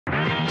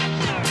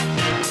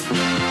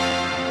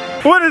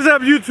What is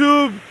up,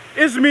 YouTube?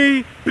 It's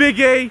me, Big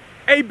A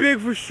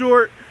Big for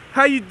short.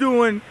 How you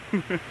doing?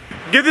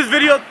 Give this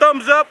video a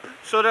thumbs up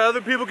so that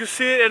other people can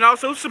see it, and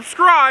also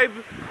subscribe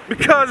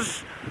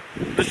because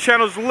this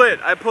channel's lit.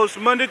 I post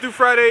Monday through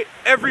Friday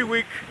every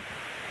week.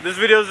 This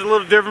video is a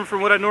little different from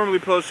what I normally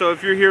post, so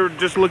if you're here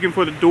just looking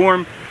for the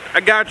dorm,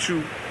 I got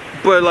you.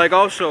 But like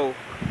also,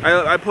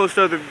 I post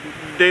other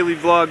daily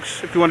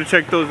vlogs if you want to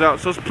check those out.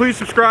 So please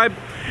subscribe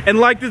and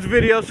like this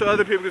video so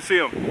other people can see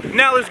them.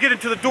 Now let's get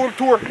into the dorm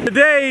tour.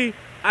 Today,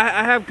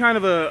 I have kind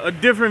of a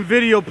different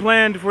video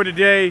planned for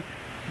today.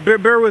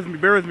 Bear with me.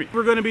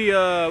 We're gonna be,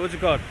 what's it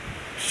called?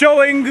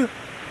 Showing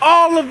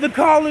all of the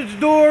college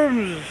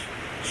dorms.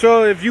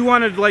 So if you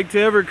wanted like to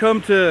ever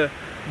come to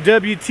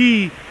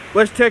WT,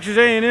 West Texas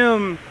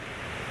A&M,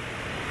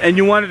 and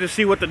you wanted to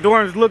see what the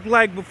dorms look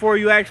like before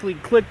you actually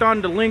clicked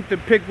on the link to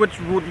pick which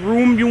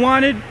room you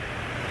wanted,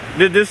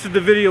 this is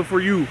the video for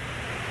you.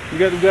 We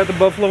got the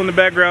buffalo in the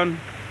background.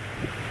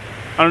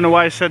 I don't know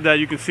why I said that.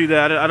 You can see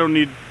that. I don't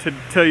need to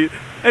tell you.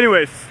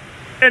 Anyways,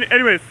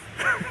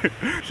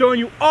 showing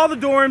you all the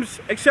dorms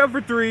except for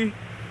 3,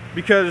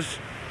 because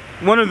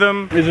one of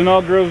them is an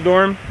all-girls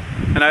dorm,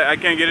 and I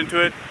can't get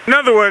into it.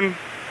 Another one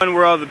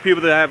where all the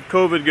people that have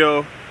COVID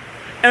go,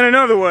 and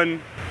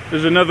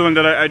there's another one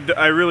that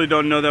I really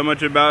don't know that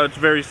much about. It's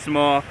very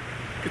small.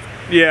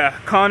 Yeah,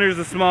 Connor's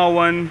the small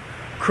one,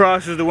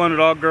 Cross is the one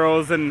with all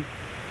girls, and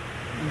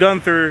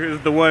Gunther is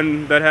the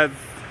one that has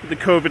the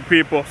COVID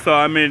people. So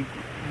I mean,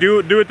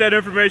 do with that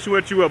information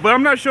what you will. But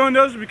I'm not showing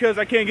those because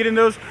I can't get in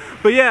those.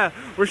 But yeah,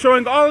 we're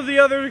showing all of the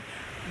other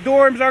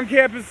dorms on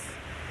campus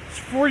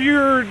for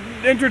your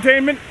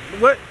entertainment,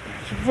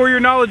 for your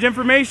knowledge,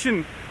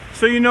 information,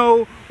 so you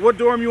know what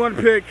dorm you want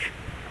to pick.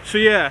 So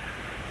yeah,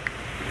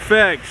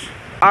 facts.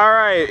 All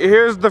right,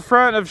 here's the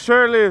front of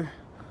Shirley.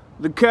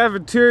 The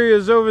cafeteria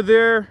is over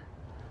there.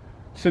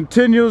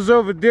 Centennial's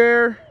over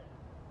there.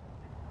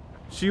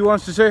 She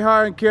wants to say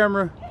hi on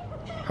camera.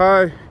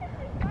 Hi.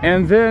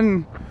 And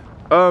then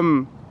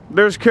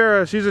there's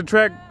Kara. She's a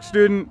track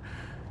student.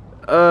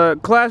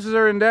 Classes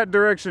are in that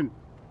direction.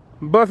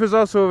 Buff is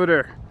also over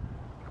there.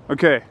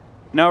 Okay,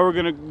 now we're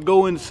gonna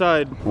go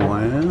inside.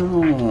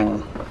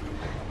 Wow.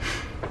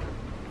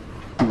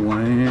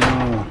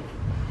 Wow.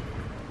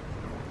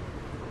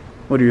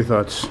 What are your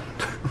thoughts?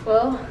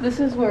 Well, this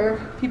is where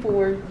people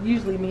were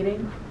usually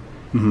meeting,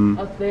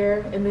 up there,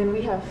 and then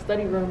we have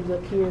study rooms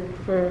up here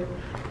for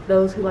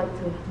those who like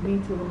to be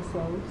to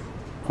themselves.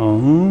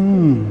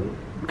 Oh,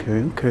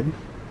 okay.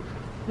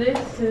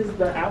 This is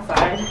the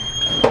outside.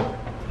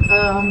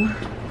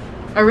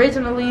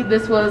 Originally,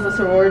 this was a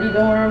sorority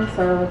dorm,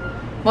 so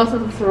most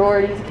of the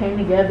sororities came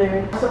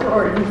together.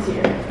 Sororities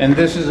here. And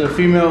this is a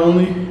female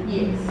only?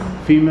 Yes.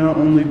 Female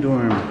only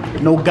dorm.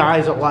 No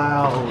guys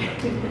allowed.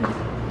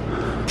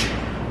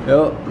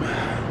 Yep.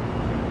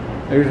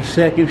 There's a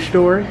second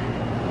story.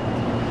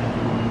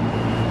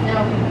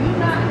 Now, we do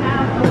not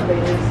have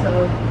elevators, so...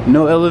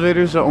 No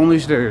elevators, so only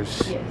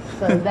stairs. Yes,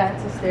 so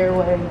that's a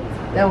stairway.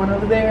 That one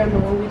over there, and the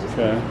one we just...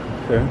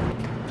 Okay.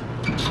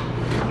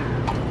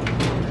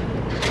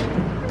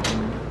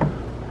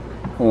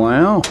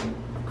 Wow.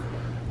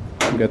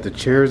 We got the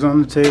chairs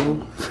on the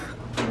table.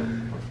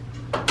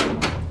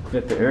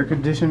 Got the air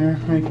conditioner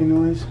making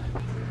noise.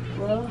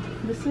 Well,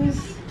 this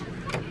is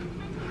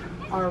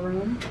our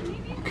room.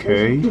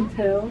 Okay. As you can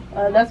tell.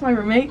 That's my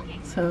roommate,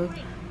 so...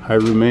 Hi,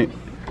 roommate.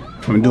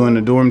 I'm doing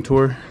a dorm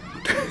tour.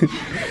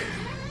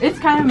 It's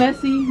kind of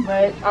messy,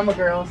 but I'm a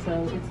girl,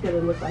 so it's gonna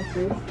look like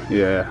this.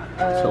 Yeah,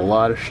 it's a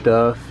lot of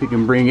stuff. You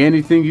can bring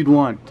anything you'd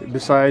want,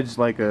 besides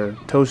like a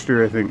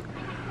toaster, I think.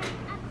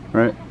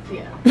 Right?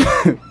 Yeah.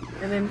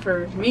 And then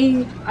for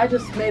me, I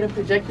just made a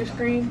projector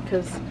screen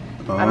because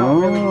I don't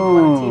really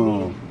want a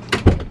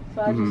TV.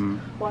 So I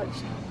just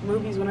watch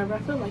movies whenever I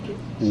feel like it.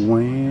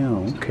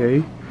 Wow,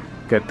 okay.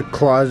 Got the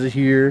closet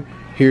here.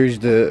 Here's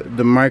the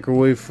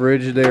microwave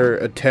fridge there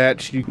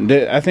attached.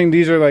 I think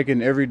these are like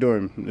in every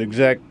dorm.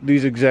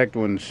 These exact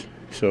ones.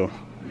 So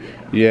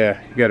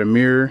yeah, you got a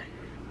mirror.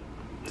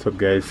 What's up,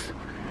 guys?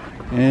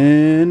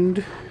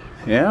 And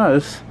yeah,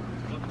 this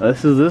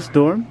is this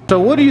dorm. So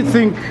what do you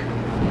think?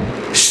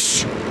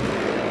 Shh.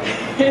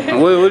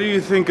 What do you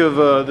think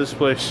of this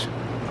place?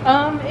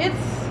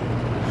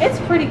 It's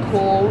pretty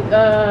cool.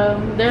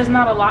 There's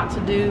not a lot to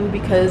do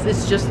because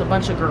it's just a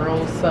bunch of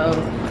girls. So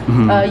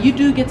you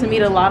do get to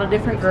meet a lot of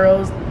different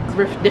girls,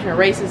 different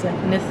races and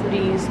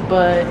ethnicities.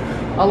 But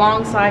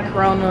alongside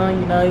Corona,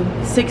 you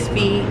know, 6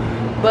 feet.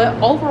 But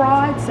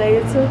overall, I'd say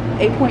it's a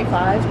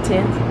 8.5,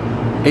 10.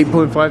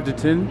 8.5 to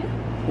 10? Yeah.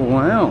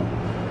 Wow.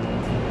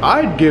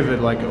 I'd give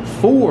it like a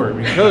 4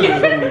 because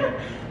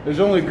there's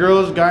only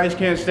girls. Guys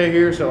can't stay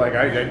here, so like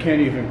I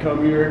can't even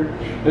come here.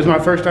 This is my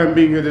first time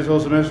being here this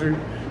whole semester.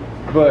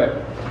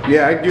 But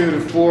yeah, I give it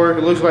a 4.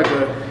 It looks like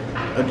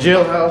a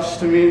jailhouse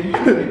to me.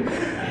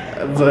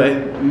 But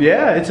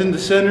yeah, it's in the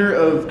center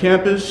of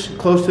campus,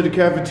 close to the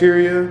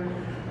cafeteria.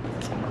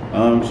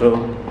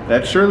 So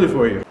that's Shirley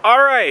for you.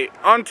 All right,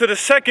 on to the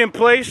second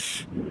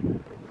place.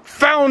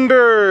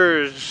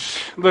 Founders.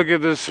 Look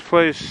at this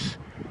place.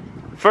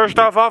 First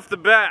off the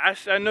bat,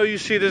 I know you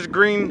see this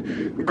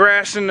green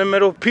grass in the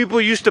middle.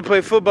 People used to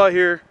play football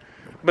here,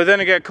 but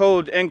then it got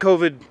cold and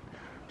COVID.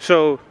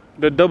 So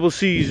the double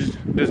C's,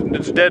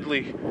 it's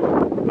deadly.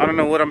 I don't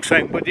know what I'm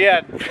saying, but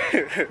yeah,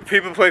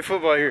 people play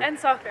football here. And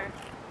soccer.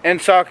 And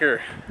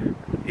soccer.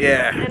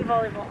 Yeah. And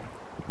volleyball.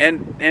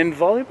 And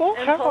volleyball?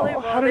 And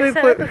How do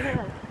they play?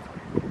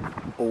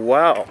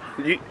 Wow.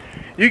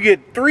 You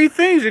get 3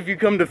 things if you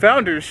come to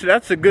Founders.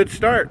 That's a good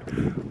start.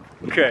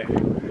 Okay.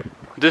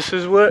 This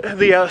is what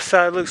the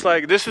outside looks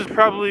like. This is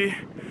probably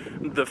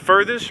the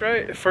furthest,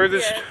 right?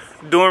 Furthest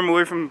dorm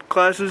away from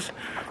classes.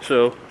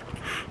 So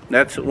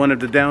that's one of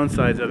the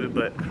downsides of it,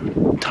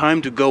 but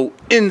time to go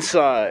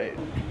inside.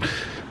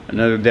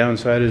 Another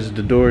downside is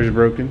the door is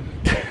broken.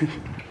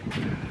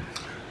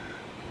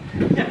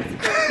 You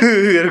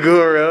gotta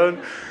go around.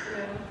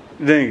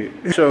 Yeah. Dang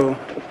it. So,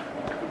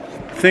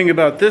 thing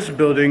about this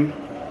building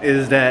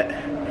is that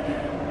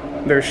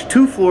there's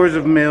 2 floors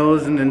of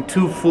males and then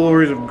 2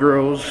 floors of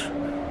girls,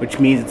 which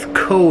means it's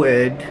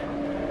co-ed.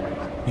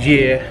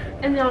 Yeah.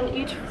 And then on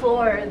each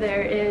floor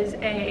there is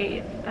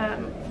a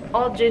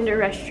all-gender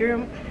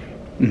restroom,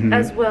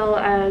 as well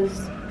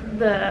as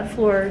the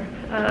floor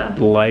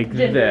like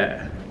gender.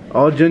 that.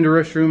 All-gender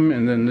restroom,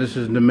 and then this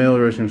is the male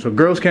restroom. So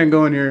girls can't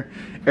go in here.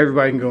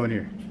 Everybody can go in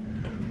here.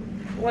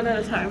 One at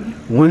a time.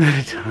 One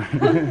at a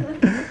time.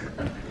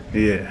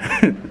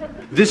 Yeah.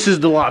 This is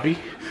the lobby.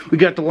 We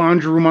got the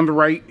laundry room on the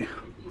right.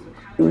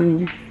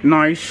 Ooh,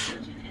 nice.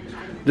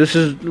 This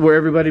is where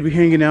everybody be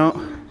hanging out.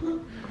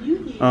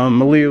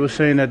 Malia was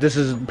saying that this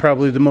is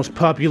probably the most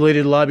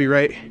populated lobby,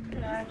 right?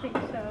 Yeah, I think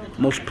so.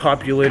 Most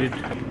populated.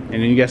 And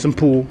then you got some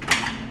pool.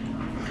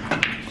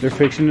 They're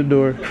fixing the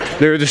door.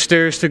 There are the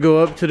stairs to go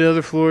up to the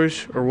other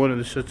floors, or one of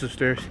the sets of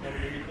stairs.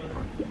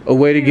 A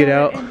way to get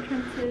out.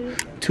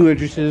 2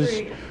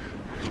 entrances.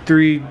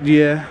 3,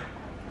 yeah.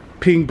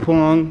 Ping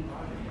pong.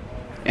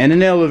 And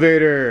an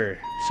elevator,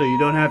 so you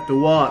don't have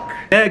to walk.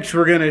 Next,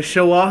 we're gonna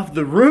show off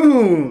the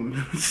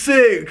room.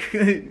 Sick.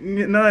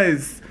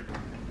 Nice.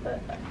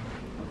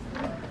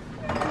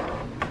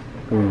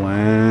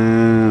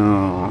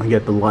 Wow. You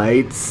got the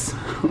lights.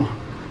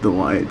 The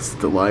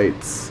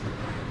lights.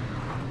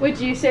 Would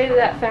you say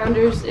that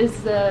Founders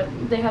is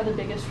they have the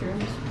biggest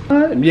rooms?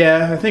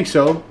 Yeah, I think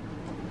so.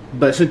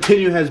 But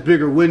Centennial has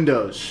bigger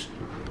windows.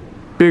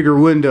 Bigger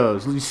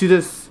windows. You see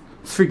this?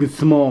 It's freaking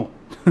small.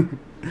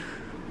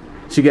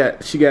 She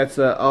got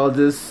all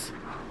this,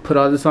 put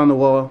all this on the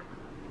wall.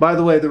 By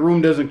the way, the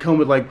room doesn't come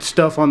with like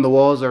stuff on the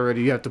walls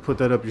already. You have to put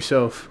that up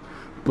yourself.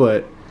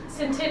 But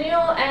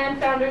Centennial and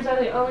Founders are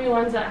the only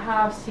ones that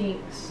have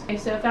sinks. Okay,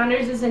 so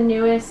Founders is the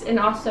newest and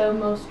also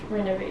most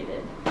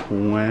renovated.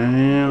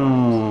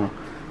 Wow.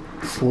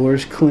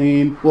 Floor's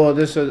clean. Well,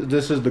 this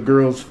is the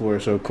girls' floor,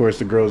 so of course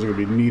the girls are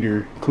gonna be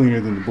neater, cleaner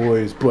than the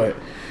boys. But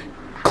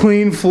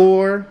clean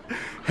floor.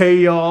 Hey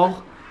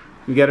y'all,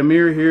 we got a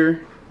mirror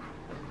here.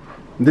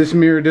 This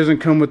mirror doesn't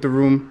come with the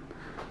room.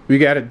 We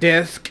got a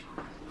desk,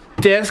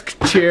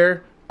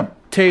 chair,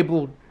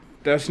 table.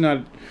 That's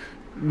not.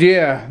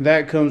 Yeah,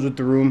 that comes with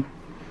the room.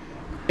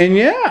 And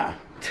yeah,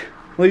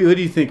 what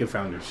do you think of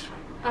Founders?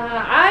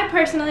 I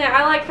personally,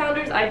 I like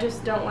Founders. I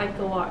just don't like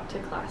the walk to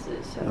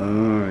classes. So.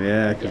 Oh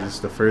yeah, because it's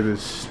the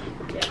furthest.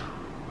 Yeah.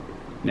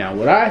 Now,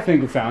 what I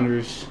think of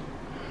Founders,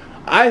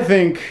 I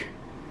think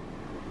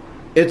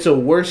it's a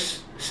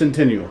worse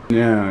Centennial.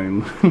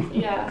 Yeah.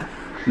 Yeah.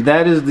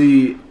 That is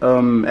the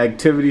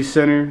activity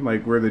center,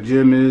 like where the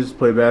gym is,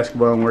 play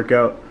basketball and work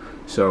out.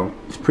 So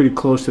it's pretty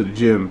close to the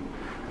gym.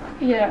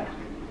 Yeah.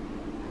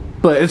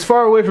 But it's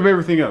far away from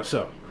everything else,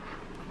 so.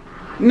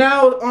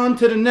 Now on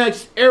to the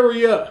next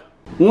area.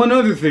 One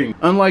other thing,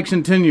 unlike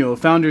Centennial,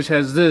 Founders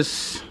has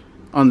this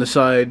on the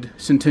side,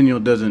 Centennial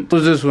doesn't.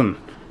 What's this one?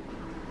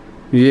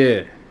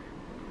 Yeah.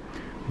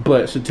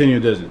 But Centennial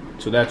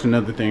doesn't. So that's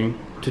another thing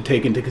to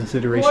take into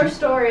consideration. More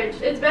storage.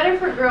 It's better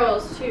for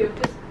girls too,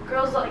 because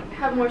girls like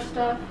have more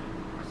stuff.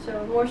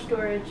 So more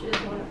storage is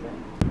one of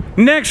them.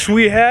 Next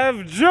we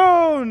have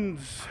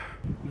Jones.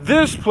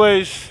 This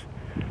place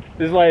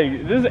is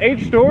like, this is 8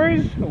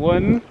 stories.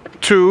 1,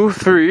 2,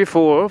 3,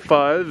 4,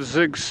 5,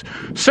 6,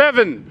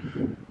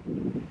 7.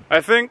 I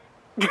think.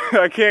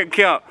 I can't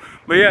count.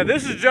 But yeah,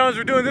 this is Jones.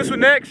 We're doing this one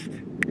next.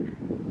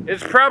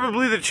 It's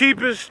probably the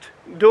cheapest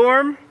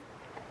dorm.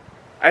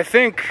 I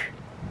think.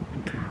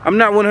 I'm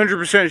not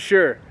 100%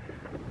 sure.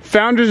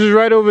 Founders is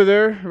right over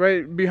there,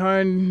 right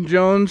behind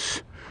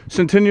Jones.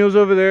 Centennial's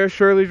over there.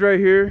 Shirley's right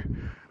here.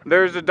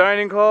 There's the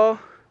dining hall.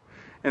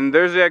 And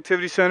there's the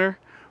activity center.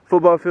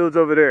 Football field's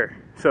over there.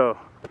 So,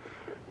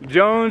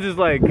 Jones is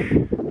like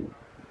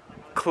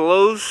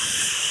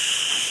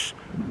close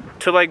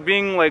to like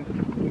being like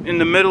in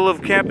the middle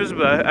of campus,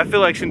 but I feel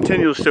like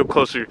Centennial is still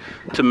closer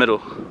to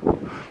middle.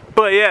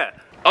 But yeah,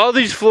 all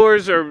these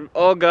floors are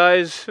all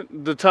guys.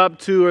 The top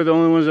 2 are the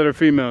only ones that are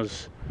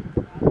females.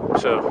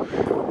 So,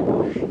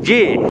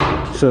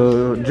 yeah.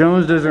 So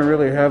Jones doesn't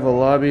really have a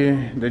lobby.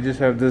 They just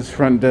have this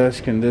front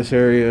desk and this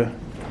area.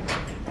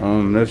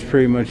 That's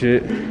pretty much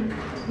it.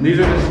 These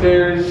are the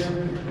stairs.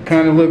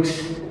 Kind of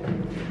looks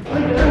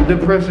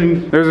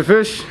depressing. There's a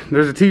fish,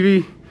 there's a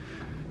TV.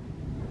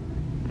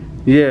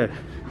 Yeah,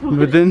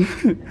 but then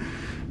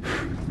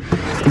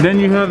then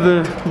you have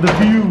the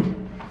view.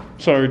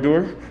 Sorry,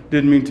 door,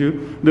 didn't mean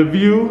to. The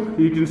view,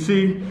 you can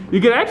see, you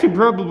can actually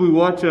probably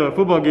watch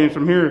football games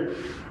from here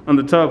on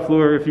the top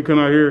floor if you come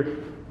out here.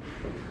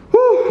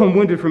 Whew, I'm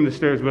winded from the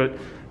stairs, but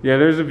yeah,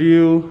 there's a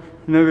view,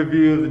 another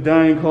view of the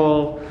dining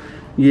hall.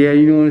 Yeah,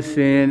 you know what I'm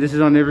saying. This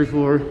is on every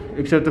floor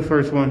except the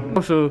first one.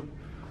 Also,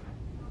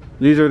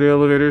 these are the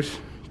elevators,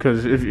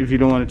 because if you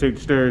don't want to take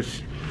the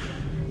stairs,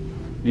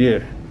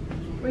 yeah.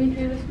 Where you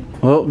hear this?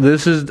 Well,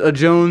 this is a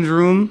Jones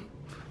room.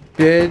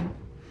 Bed,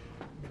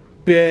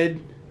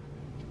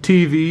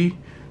 TV.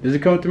 Does it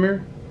come with the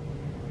mirror?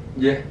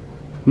 Yeah.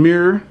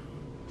 Mirror,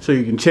 so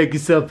you can check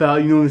yourself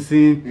out, you know what I'm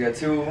saying? You got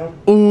 2 of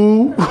them?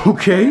 Ooh,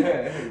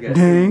 okay.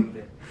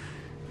 Dang.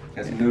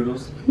 Got some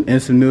noodles.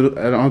 And some noodles.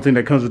 I don't think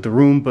that comes with the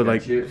room, but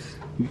like, chips.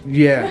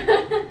 yeah.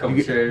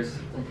 Couple chairs.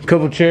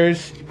 Couple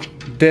chairs,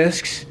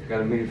 desks.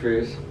 Got a mini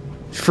fridge.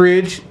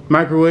 Fridge,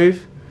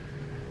 microwave.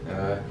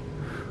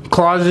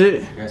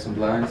 Closet. Got some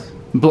blinds.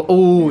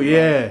 Oh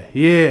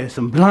yeah,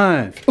 some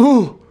blinds.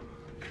 Ooh.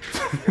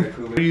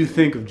 What do you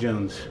think of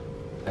Jones?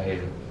 I hate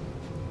it.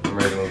 I'm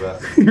ready to move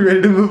out. You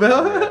ready to move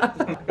out?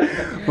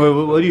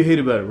 What do you hate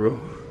about it, bro?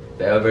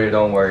 The elevator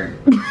don't work.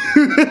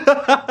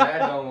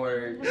 That don't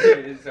work.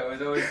 So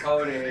it's always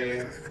cold in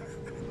here.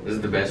 This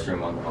is the best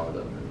room on the hall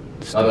though.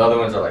 Oh, the other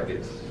ones are like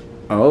this.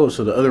 Oh,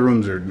 so the other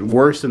rooms are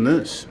worse than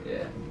this?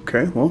 Yeah.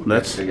 Okay, well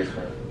that's the biggest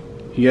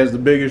room. He has the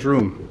biggest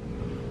room.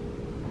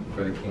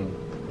 For the king.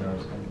 You know what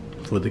I'm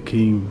saying? For the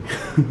king.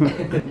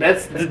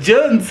 That's the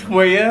Jones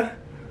for you.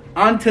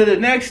 On to the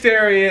next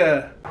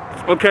area.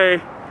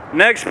 Okay,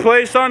 next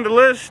place on the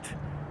list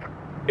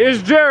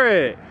is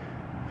Jared.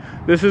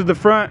 This is the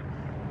front.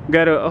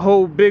 Got a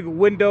whole big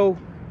window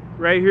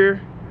right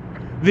here.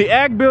 The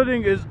Ag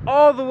building is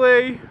all the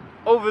way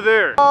over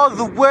there. All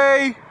the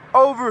way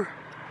over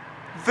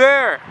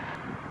there.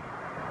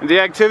 And the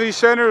activity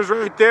center is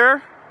right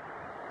there.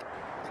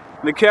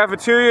 The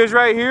cafeteria is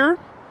right here.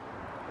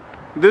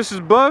 This is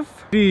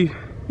Buff. You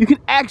can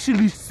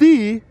actually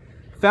see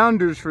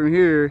Founders from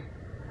here.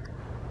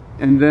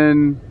 And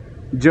then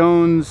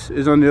Jones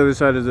is on the other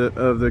side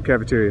of the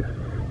cafeteria.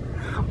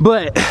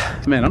 But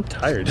man, I'm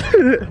tired.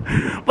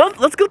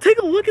 let's go take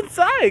a look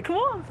inside. Come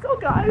on, let's go,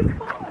 guys.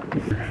 Come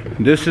on.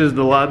 This is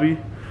the lobby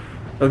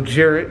of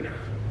Jarrett.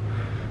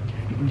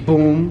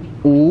 Boom.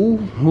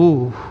 Ooh.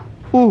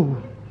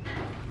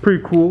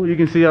 Pretty cool. You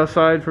can see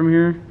outside from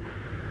here.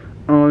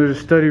 Oh, there's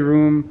a study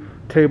room,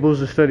 tables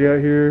to study out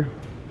here.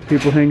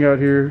 People hang out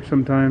here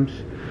sometimes.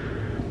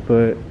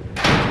 But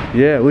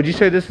yeah, would you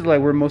say this is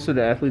like where most of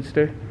the athletes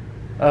stay?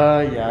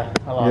 Yeah,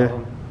 a lot of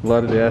them. A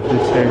lot of the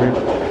athletes stay here.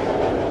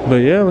 But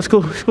yeah, let's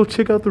go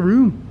check out the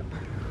room.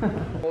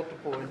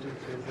 Multiple entrances.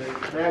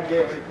 There's that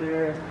gate right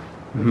there.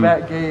 The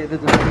back gate,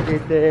 there's another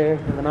gate there,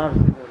 and then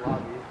obviously the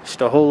lobby.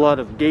 Just a whole lot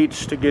of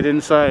gates to get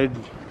inside.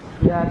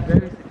 Yeah, it's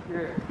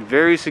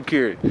very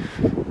secure. Very secure.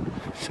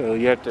 So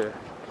you have to,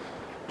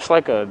 it's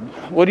like a,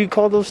 what do you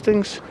call those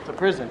things? It's a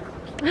prison.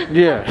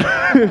 Yeah.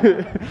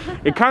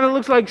 It kind of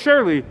looks like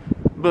Shirley,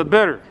 but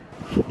better.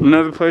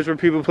 Another place where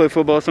people play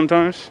football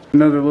sometimes.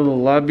 Another little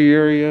lobby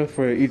area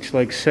for each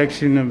like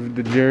section of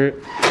the Jarrett.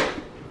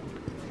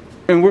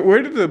 And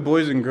where do the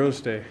boys and girls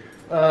stay?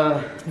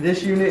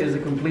 This unit is a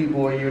complete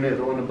boy unit.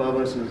 The one above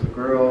us is a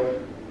girl.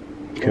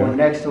 The one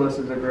next to us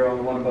is a girl.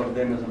 The one above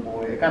them is a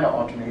boy. It kind of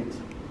alternates.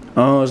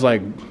 Oh, it's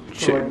like...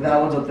 So like that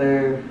one's up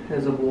there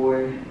is a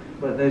boy,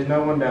 but there's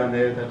no one down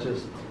there. That's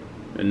just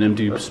an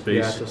empty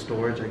space. Yeah, it's a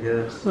storage, I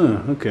guess.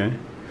 Oh, okay.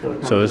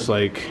 So it's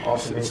like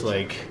alternates. It's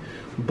like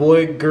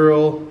boy,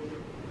 girl,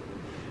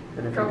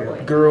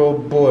 girl,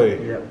 boy.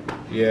 Yep.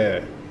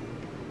 Yeah.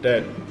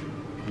 That.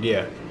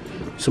 Yeah.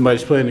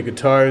 Somebody's playing the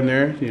guitar in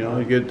there. You know,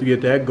 you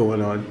get that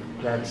going on.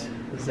 That's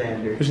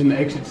Xander. There's an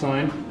exit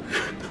sign.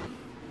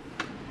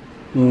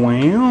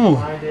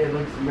 Wow. It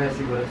looks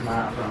messy, but it's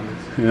not, I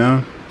promise.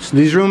 Yeah. So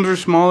these rooms are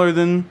smaller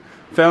than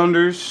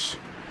Founders.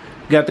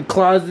 Got the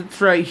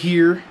closets right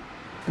here.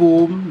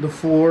 Boom. The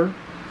floor.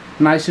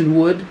 Nice and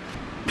wood.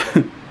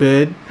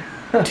 Bed.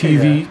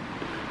 TV.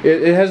 Yeah.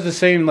 It has the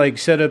same like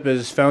setup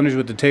as Founders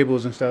with the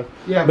tables and stuff.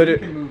 Yeah, but you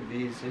can move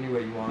these any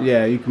way you want.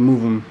 Yeah, you can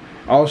move them.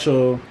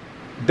 Also,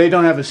 they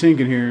don't have a sink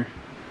in here.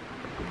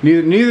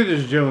 Neither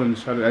does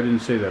Jones. I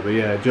didn't say that, but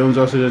yeah, Jones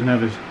also doesn't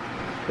have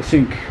a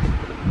sink.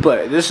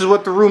 But this is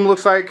what the room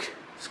looks like.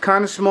 It's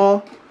kind of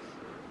small.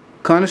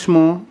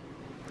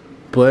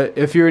 But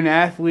if you're an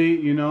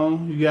athlete, you know,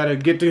 you gotta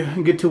get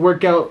to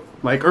work out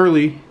like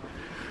early.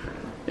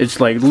 It's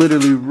like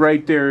literally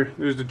right there.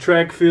 There's the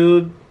track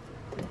field.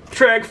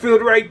 Track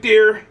field right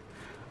there.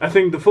 I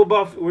think the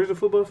football. Where's the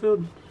football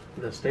field?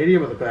 The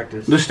stadium or the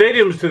practice? The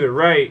stadium's to the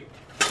right.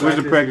 Where's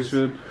the practice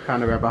field?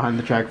 Kind of right behind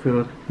the track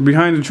field.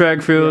 Behind the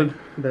track field. Yeah.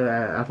 The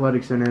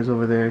athletic center is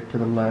over there to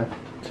the left.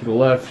 To the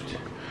left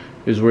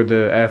is where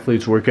the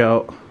athletes work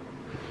out.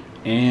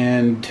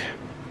 And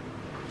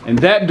in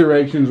that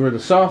direction is where the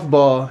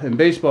softball and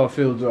baseball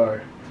fields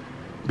are.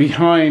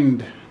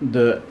 Behind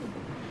the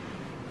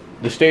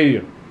The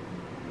stadium.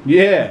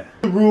 Yeah.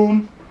 The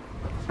room.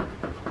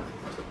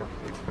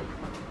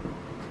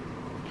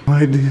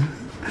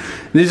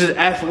 This is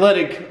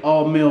athletic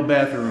all-male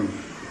bathroom.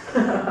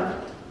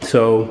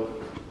 So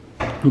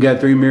you got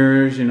 3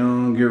 mirrors, you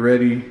know, get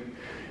ready.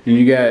 And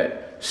you got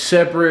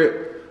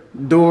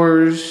separate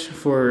doors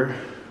for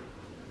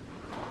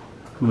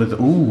with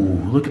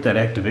ooh, look at that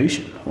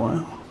activation.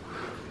 Wow.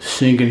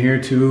 Sink in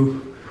here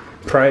too.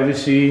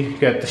 Privacy.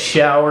 Got the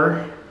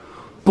shower.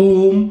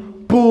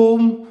 Boom,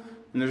 boom.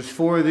 And there's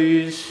 4 of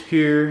these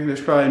here.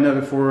 There's probably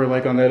another 4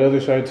 like on that other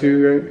side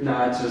too, right?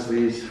 Nah, it's just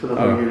these for the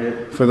whole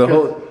unit. For the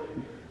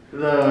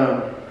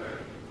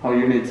whole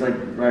unit's like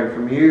right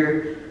from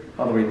here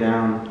all the way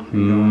down.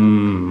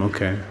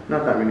 Okay.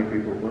 Not that many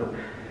people, but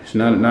it's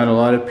not a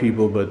lot of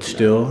people, but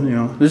still, you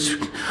know.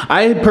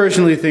 I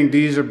personally think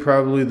these are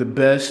probably the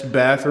best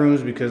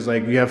bathrooms because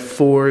like you have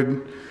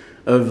 4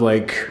 of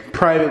like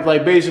private,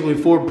 like basically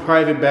 4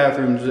 private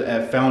bathrooms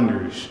at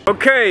Founders.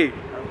 Okay,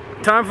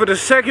 time for the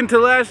second to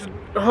last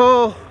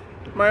hall.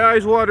 My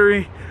eyes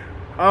watery.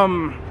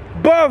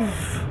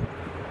 Above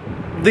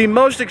the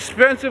most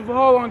expensive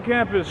hall on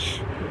campus.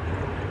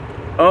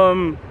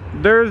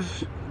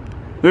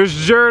 There's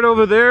Jared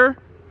over there.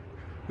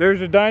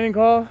 There's a dining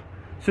hall.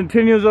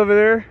 Centennial's over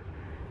there.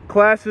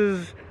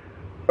 Classes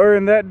are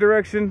in that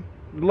direction.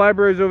 The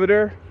library's over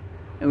there.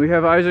 And we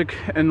have Isaac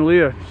and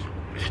Leah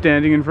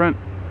standing in front.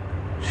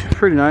 It's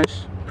pretty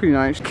nice. Pretty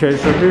nice. Okay,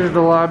 so here's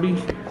the lobby.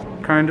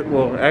 Kind of,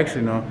 well,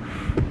 actually no.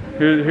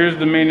 Here's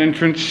the main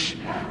entrance.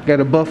 Got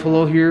a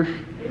buffalo here.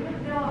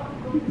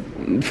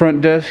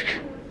 Front desk.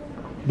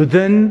 But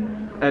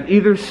then at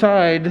either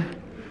side,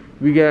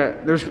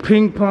 there's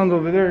ping pong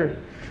over there.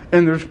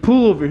 And there's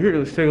pool over here.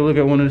 Let's take a look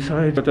at one of the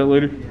sides. About that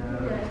later.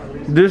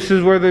 This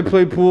is where they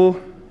play pool.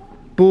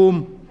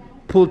 Boom.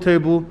 Pool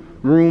table.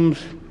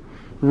 Rooms.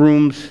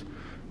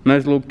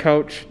 Nice little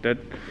couch.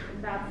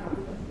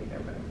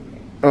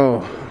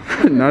 Oh,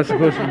 not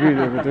supposed to be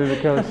there, but there's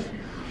a couch.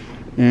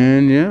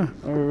 And yeah,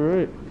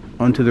 alright.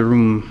 Onto the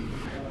room.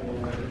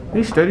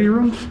 Any study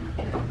rooms?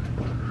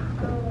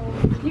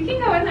 You can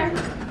go in there.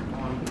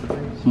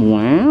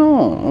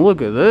 Wow,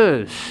 look at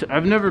this.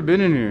 I've never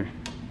been in here.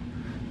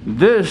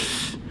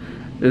 This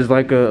is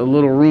like a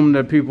little room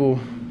that people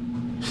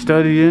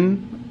study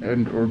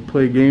in or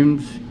play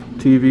games,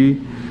 TV.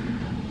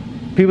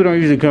 People don't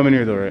usually come in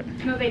here though,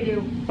 right? No, they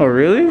do. Oh,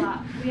 really? A lot.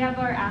 We have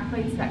our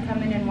athletes that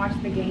come in and watch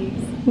the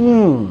games.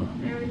 Oh.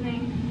 And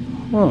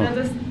everything. Oh.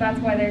 That's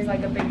why there's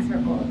like a big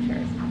circle of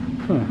chairs.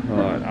 Huh.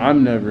 Well,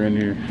 I'm never in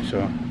here,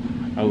 so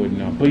I wouldn't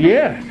know. But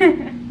yeah,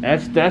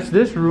 that's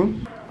this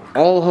room.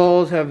 All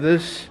halls have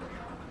this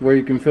where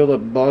you can fill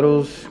up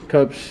bottles,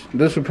 cups.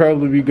 This will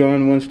probably be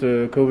gone once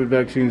the COVID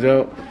vaccine's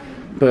out.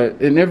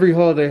 But in every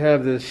hall they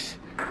have this,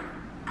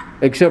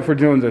 except for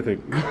Jones, I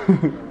think.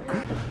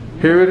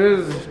 Here it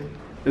is.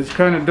 It's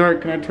kind of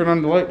dark. Can I turn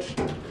on the lights?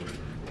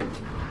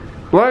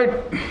 Light!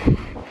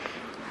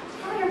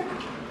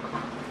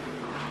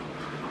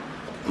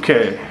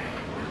 Okay.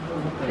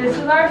 This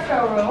is our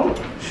showroom.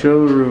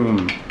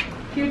 Showroom.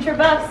 Future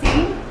bus,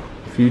 see?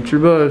 Future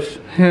bus.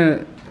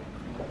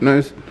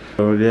 Nice.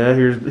 Oh yeah,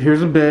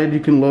 here's a bed. You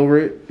can lower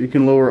it. You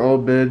can lower all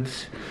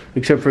beds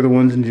except for the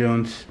ones in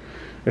Jones,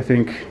 I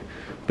think.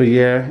 But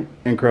yeah,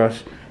 and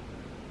Cross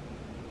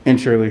and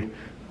Shirley.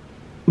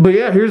 But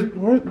yeah, here's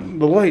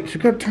the lights.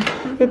 You gotta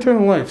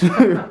turn the lights.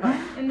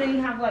 And then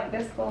you have like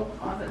this little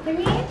closet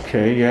thingy.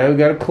 Okay, yeah, we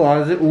got a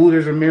closet. Ooh,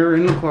 there's a mirror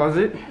in the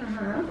closet.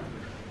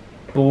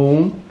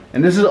 Boom.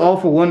 And this is all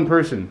for one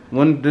person.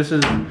 This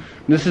is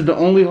the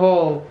only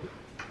hall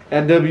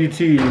at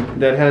WT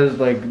that has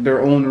like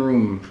their own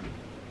room.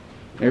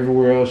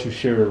 Everywhere else you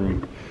share a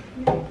room.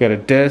 Got a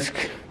desk,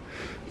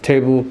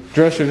 table,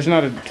 dresser. There's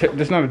not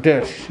a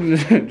desk.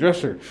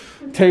 Dresser,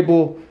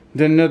 table,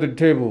 then another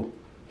table.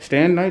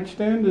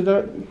 Nightstand? Is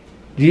that?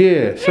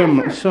 Yeah,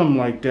 something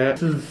like that.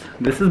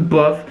 This is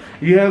buff.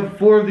 You have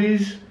 4 of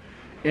these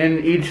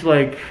in each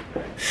like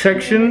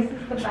section. This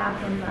is the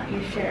bathroom that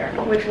you share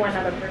with one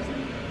other person.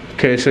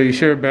 Okay, so you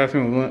share a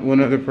bathroom with one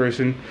other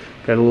person.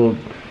 Got a little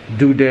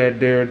doodad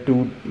there.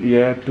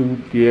 Yeah.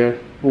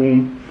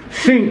 Boom.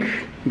 Sink.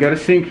 Got a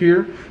sink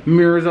here.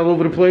 Mirrors all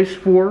over the place.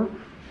 4,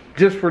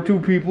 just for 2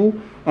 people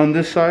on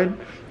this side.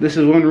 This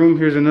is one room.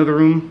 Here's another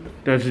room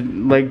that's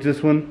like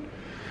this one.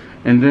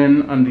 And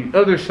then on the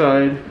other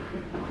side,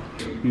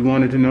 you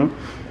wanted to know,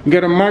 you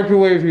got a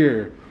microwave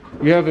here.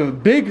 You have a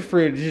big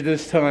fridge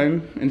this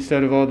time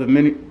instead of all the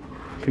mini.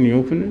 Can you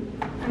open it?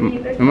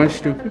 Am I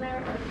stupid?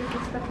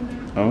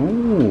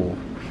 Oh,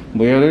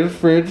 well, yeah, there's a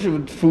fridge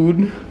with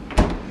food.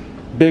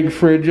 Big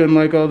fridge,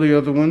 unlike all the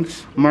other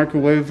ones.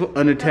 Microwave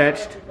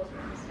unattached.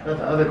 That's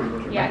the other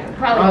people. Yeah,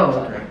 probably.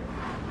 Oh, okay.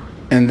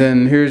 And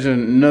then here's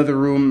another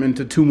room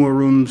into 2 more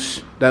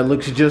rooms that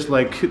looks just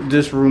like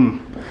this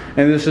room.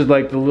 And this is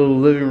like the little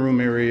living room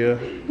area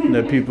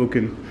that people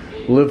can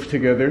live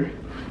together.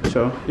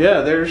 So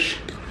yeah, there's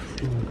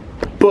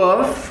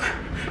Buff.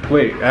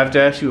 Wait, I have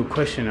to ask you a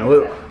question now.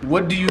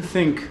 What do you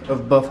think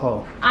of Buff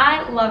Hall?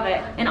 I love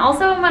it. And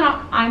also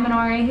I'm an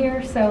RA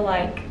here, so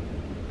like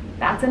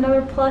that's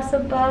another plus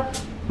of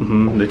Buff.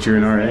 That you're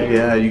an RA.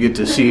 Yeah, you get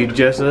to see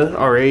Jessa,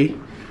 RA.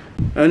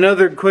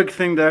 Another quick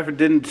thing that I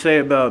didn't say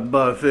about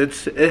Buff,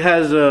 it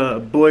has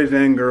boys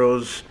and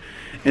girls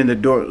in the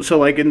door. So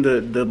like in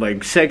the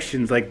like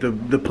sections, like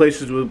the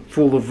places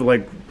full of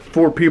like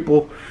 4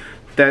 people,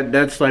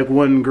 that's like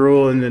one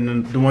girl, and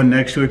then the one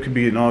next to it could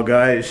be an all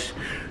guys.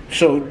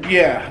 So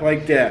yeah,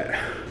 like that.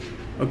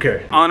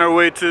 Okay. On our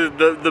way to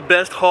the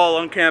best hall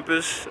on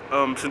campus,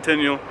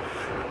 Centennial.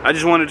 I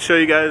just wanted to show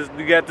you guys,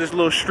 we got this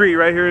little street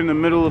right here in the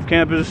middle of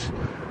campus.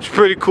 It's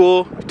pretty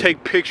cool.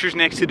 Take pictures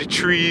next to the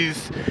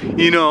trees.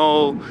 You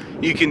know,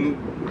 you can,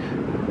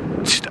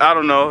 I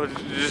don't know,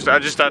 I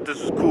just thought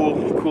this was cool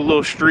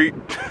little street.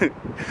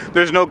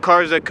 There's no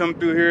cars that come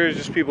through here, it's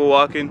just people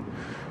walking.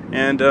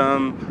 And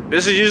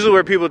this is usually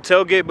where people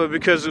tailgate, but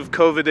because of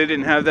COVID, they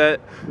didn't have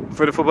that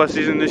for the football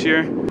season this year.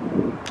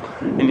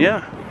 And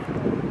yeah,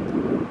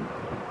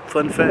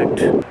 fun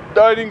fact.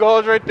 Dining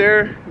hall's right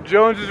there.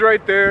 Jones is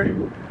right there.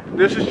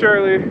 This is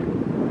Shirley.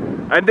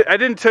 I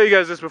didn't tell you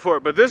guys this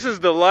before, but this is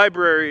the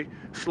library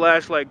 /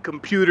 like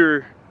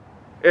computer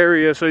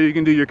area, so you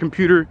can do your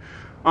computer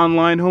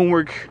online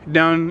homework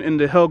down in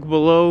the Hulk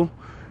below.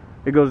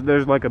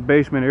 There's like a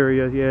basement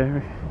area,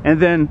 yeah. And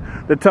then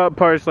the top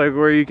part's like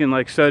where you can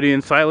like study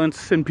in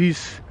silence and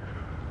peace.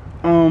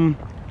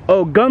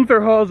 Oh,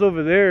 Gunther Hall's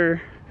over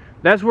there.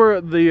 That's where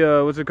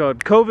the what's it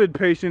called? COVID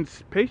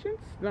patients?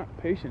 Not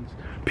patients.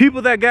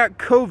 People that got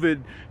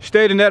COVID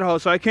stayed in that hall,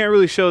 so I can't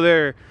really show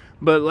there.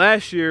 But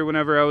last year,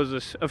 whenever I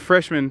was a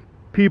freshman,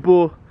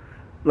 people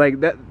like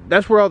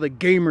that's where all the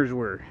gamers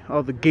were.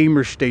 All the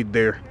gamers stayed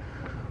there.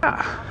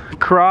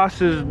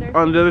 Cross is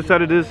on the other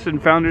side of this,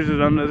 and Founders is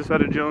on the other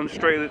side of Jones,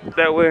 straight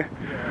that way.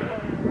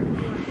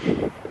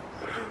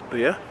 But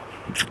yeah.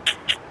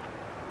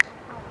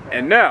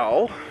 And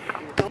now,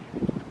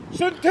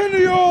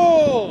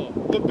 Centennial!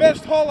 The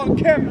best hall on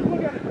campus.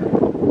 Look at it.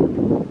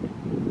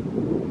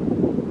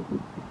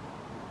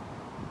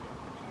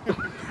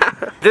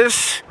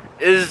 This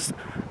is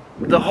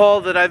the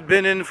hall that I've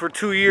been in for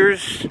 2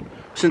 years.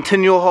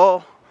 Centennial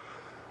Hall.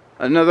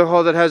 Another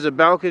hall that has a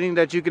balcony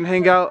that you can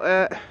hang out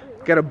at.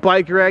 Got a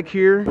bike rack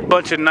here.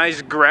 Bunch of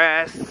nice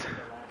grass.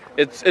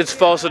 It's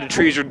fall, so the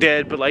trees are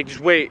dead, but like, just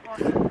wait.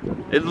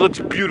 It looks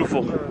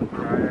beautiful.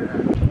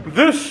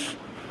 This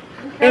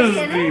is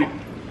the...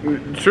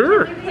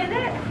 Sure.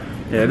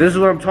 Yeah, this is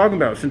what I'm talking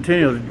about.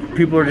 Centennial.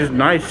 People are just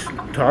nice.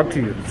 Talk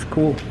to you. It's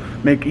cool.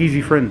 Make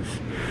easy friends.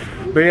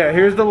 But yeah,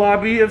 here's the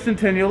lobby of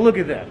Centennial. Look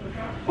at that.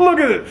 Look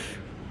at this.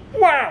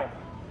 Wow.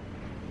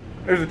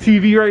 There's a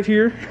TV right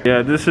here.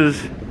 Yeah, this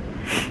is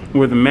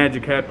where the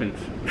magic happens.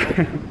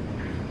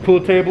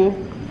 Pool table.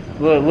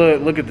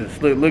 Look at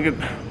this. Look at,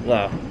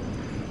 wow.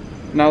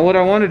 Now what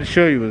I wanted to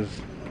show you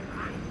is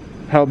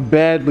how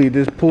badly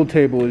this pool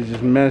table is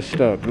just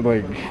messed up.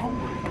 Like,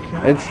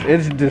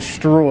 it's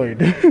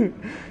destroyed.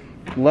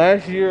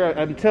 Last year,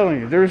 I'm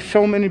telling you, there's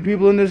so many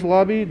people in this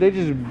lobby, they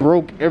just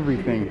broke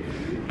everything.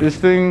 This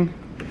thing,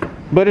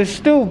 but it's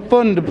still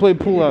fun to play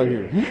pool out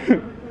here.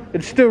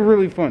 It's still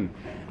really fun.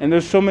 And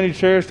there's so many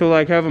chairs to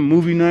like have a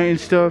movie night and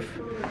stuff.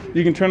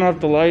 You can turn off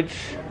the lights.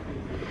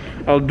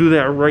 I'll do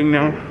that right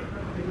now.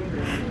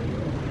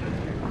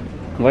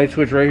 Light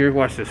switch right here.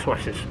 Watch this,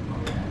 watch this.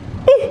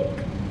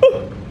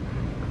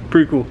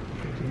 Pretty cool.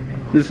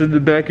 This is the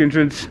back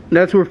entrance.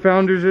 That's where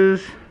Founders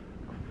is.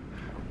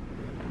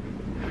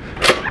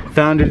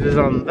 Founders is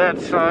on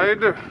that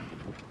side.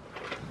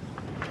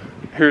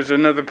 Here's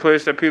another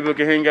place that people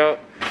can hang out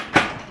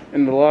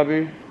in the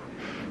lobby.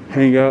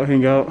 Hang out,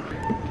 hang out.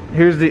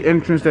 Here's the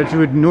entrance that you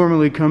would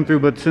normally come through,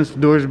 but since the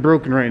door is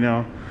broken right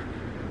now,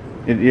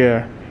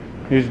 yeah.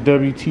 Here's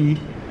WT.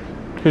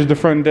 Here's the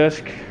front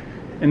desk.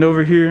 And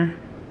over here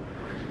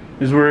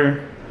is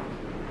where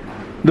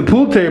the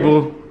pool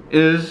table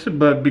is,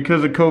 but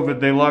because of COVID,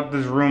 they locked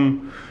this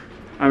room.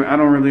 I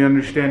don't really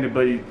understand it,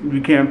 but we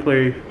can't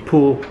play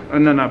pool.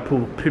 No, not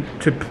pool.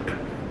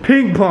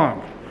 Ping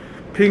pong.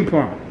 Ping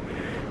pong.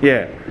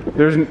 Yeah.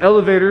 There's an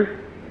elevator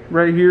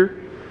right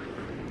here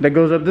that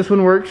goes up. This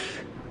one works.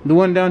 The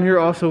one down here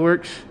also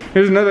works.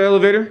 Here's another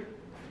elevator.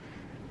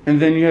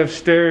 And then you have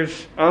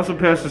stairs. I also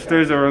passed the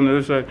stairs that are on the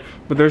other side,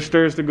 but there's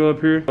stairs to go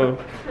up here. So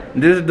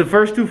the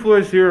first 2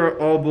 floors here are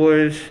all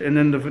boys, and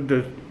then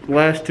the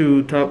last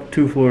top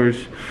two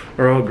floors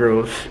are all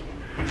girls.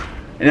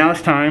 And now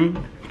it's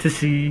time to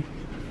see.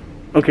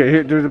 Okay,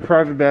 here there's a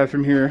private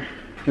bathroom here.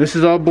 This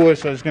is all boys,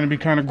 so it's gonna be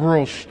kind of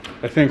gross.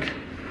 I think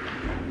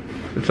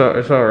it's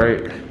all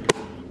right,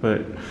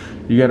 but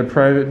you got a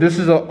private. This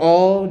is an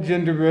all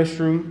gender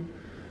restroom.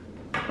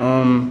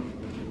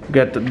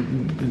 Got the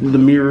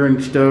mirror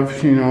and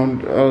stuff, you know,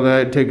 all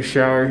that. Take a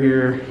shower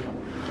here.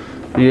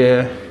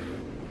 Yeah.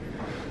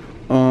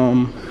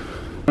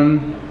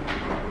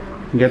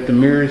 Got the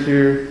mirrors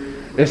here.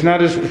 It's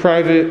not as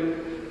private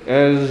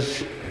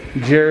as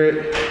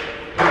Jarrett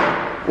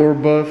or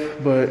Buff,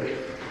 but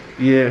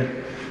yeah.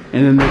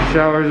 And then the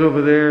shower's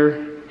over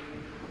there.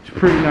 It's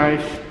pretty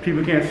nice.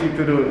 People can't see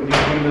through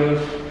these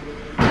windows,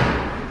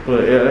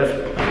 but yeah,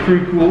 that's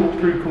pretty cool.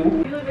 Pretty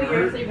cool.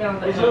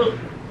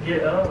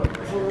 Get up.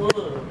 What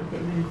are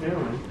you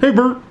doing? Hey,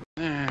 Bert.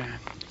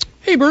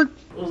 Hey, Bert.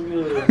 What's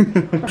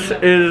good? This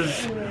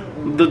is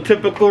the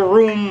typical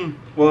room.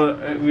 Well,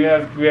 we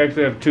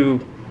actually have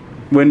 2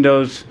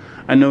 windows.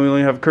 I know we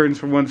only have curtains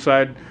for one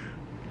side.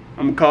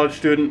 I'm a college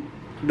student.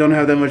 Don't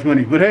have that much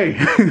money, but hey,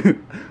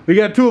 we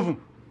got 2 of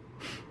them.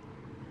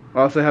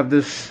 I also have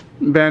this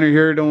banner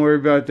here. Don't worry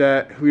about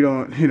that. We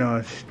don't, you know,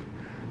 it's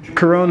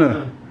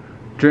coronavirus.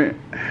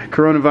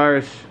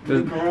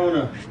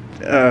 Corona.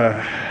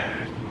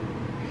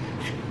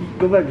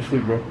 Go back to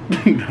sleep, bro.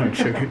 No, I'm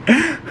joking.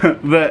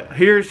 But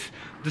here's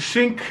the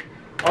sink.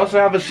 Also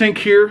have a sink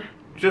here,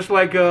 just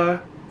like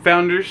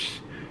Founders.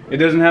 It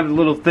doesn't have the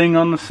little thing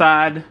on the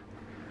side.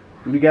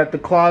 We got the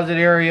closet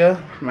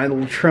area, my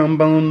little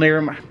trombone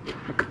there, my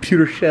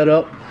computer set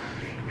up.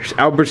 Here's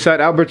Albert's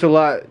side. Albert's a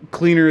lot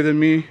cleaner than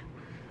me.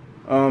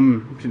 A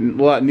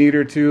lot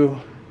neater too.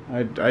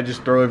 I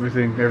just throw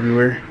everything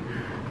everywhere.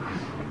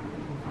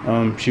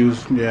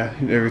 Shoes, yeah,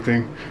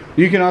 everything.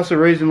 You can also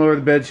raise and lower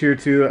the beds here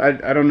too.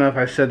 I don't know if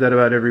I said that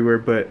about everywhere,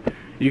 but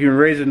you can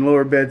raise and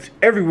lower beds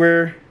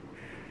everywhere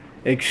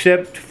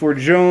except for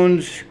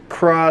Jones,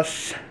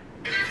 Cross,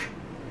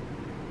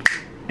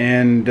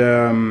 and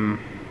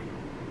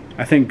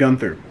I think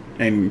Gunther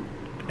and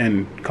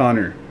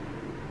Connor.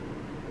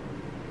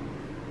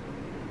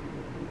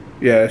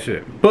 Yeah, that's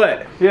it.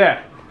 But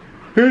yeah,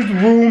 here's the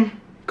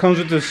room. Comes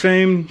with the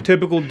same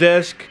typical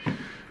desk,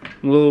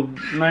 little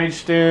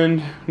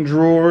nightstand,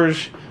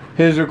 drawers.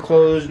 His are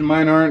closed,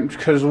 mine aren't,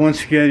 because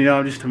once again, you know,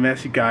 I'm just a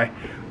messy guy.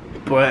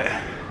 But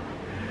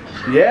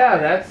yeah,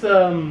 that's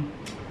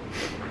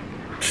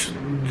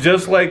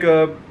just like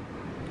a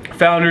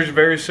Founders,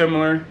 very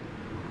similar,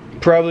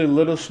 probably a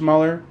little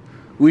smaller.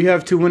 We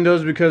have 2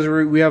 windows because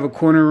we have a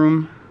corner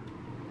room.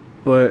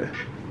 But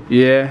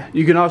yeah,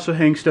 you can also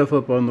hang stuff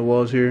up on the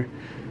walls here.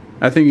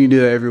 I think you can do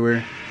that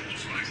everywhere.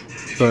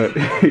 But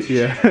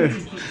yeah,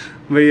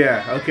 but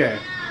yeah, okay.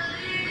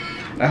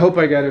 I hope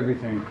I got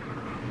everything.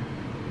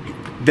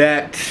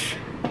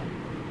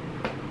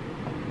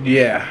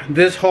 Yeah,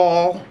 this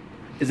hall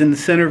is in the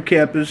center of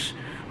campus,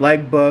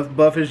 like Buff.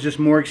 Buff is just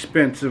more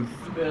expensive.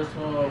 Best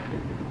hall,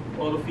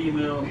 all the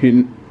female.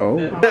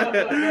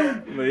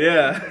 But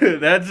yeah,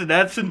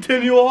 that's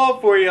Centennial Hall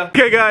for you.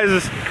 Okay, guys,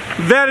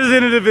 that is the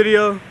end of the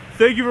video.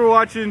 Thank you for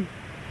watching.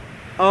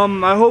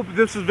 I hope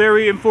this was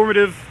very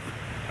informative.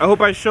 I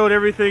hope I showed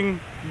everything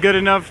good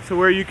enough to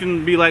where you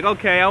can be like,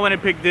 okay, I want to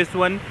pick this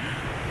one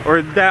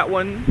or that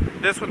one.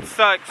 This one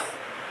sucks.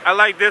 I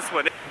like this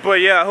one. But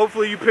yeah,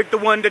 hopefully you pick the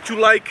one that you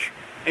like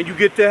and you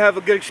get to have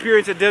a good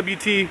experience at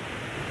WT.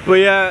 But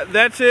yeah,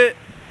 that's it.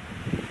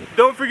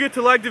 Don't forget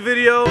to like the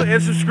video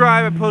and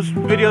subscribe. I post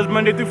videos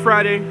Monday through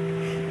Friday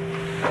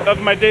of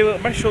my daily.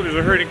 My shoulders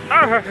are hurting.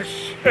 Ah,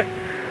 shit.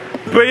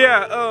 But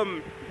yeah,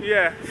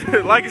 yeah,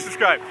 like and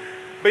subscribe.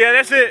 But yeah,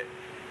 that's it.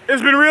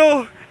 It's been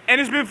real and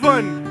it's been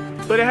fun.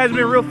 But it hasn't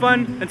been real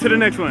fun. Until the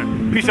next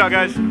one. Peace out,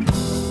 guys.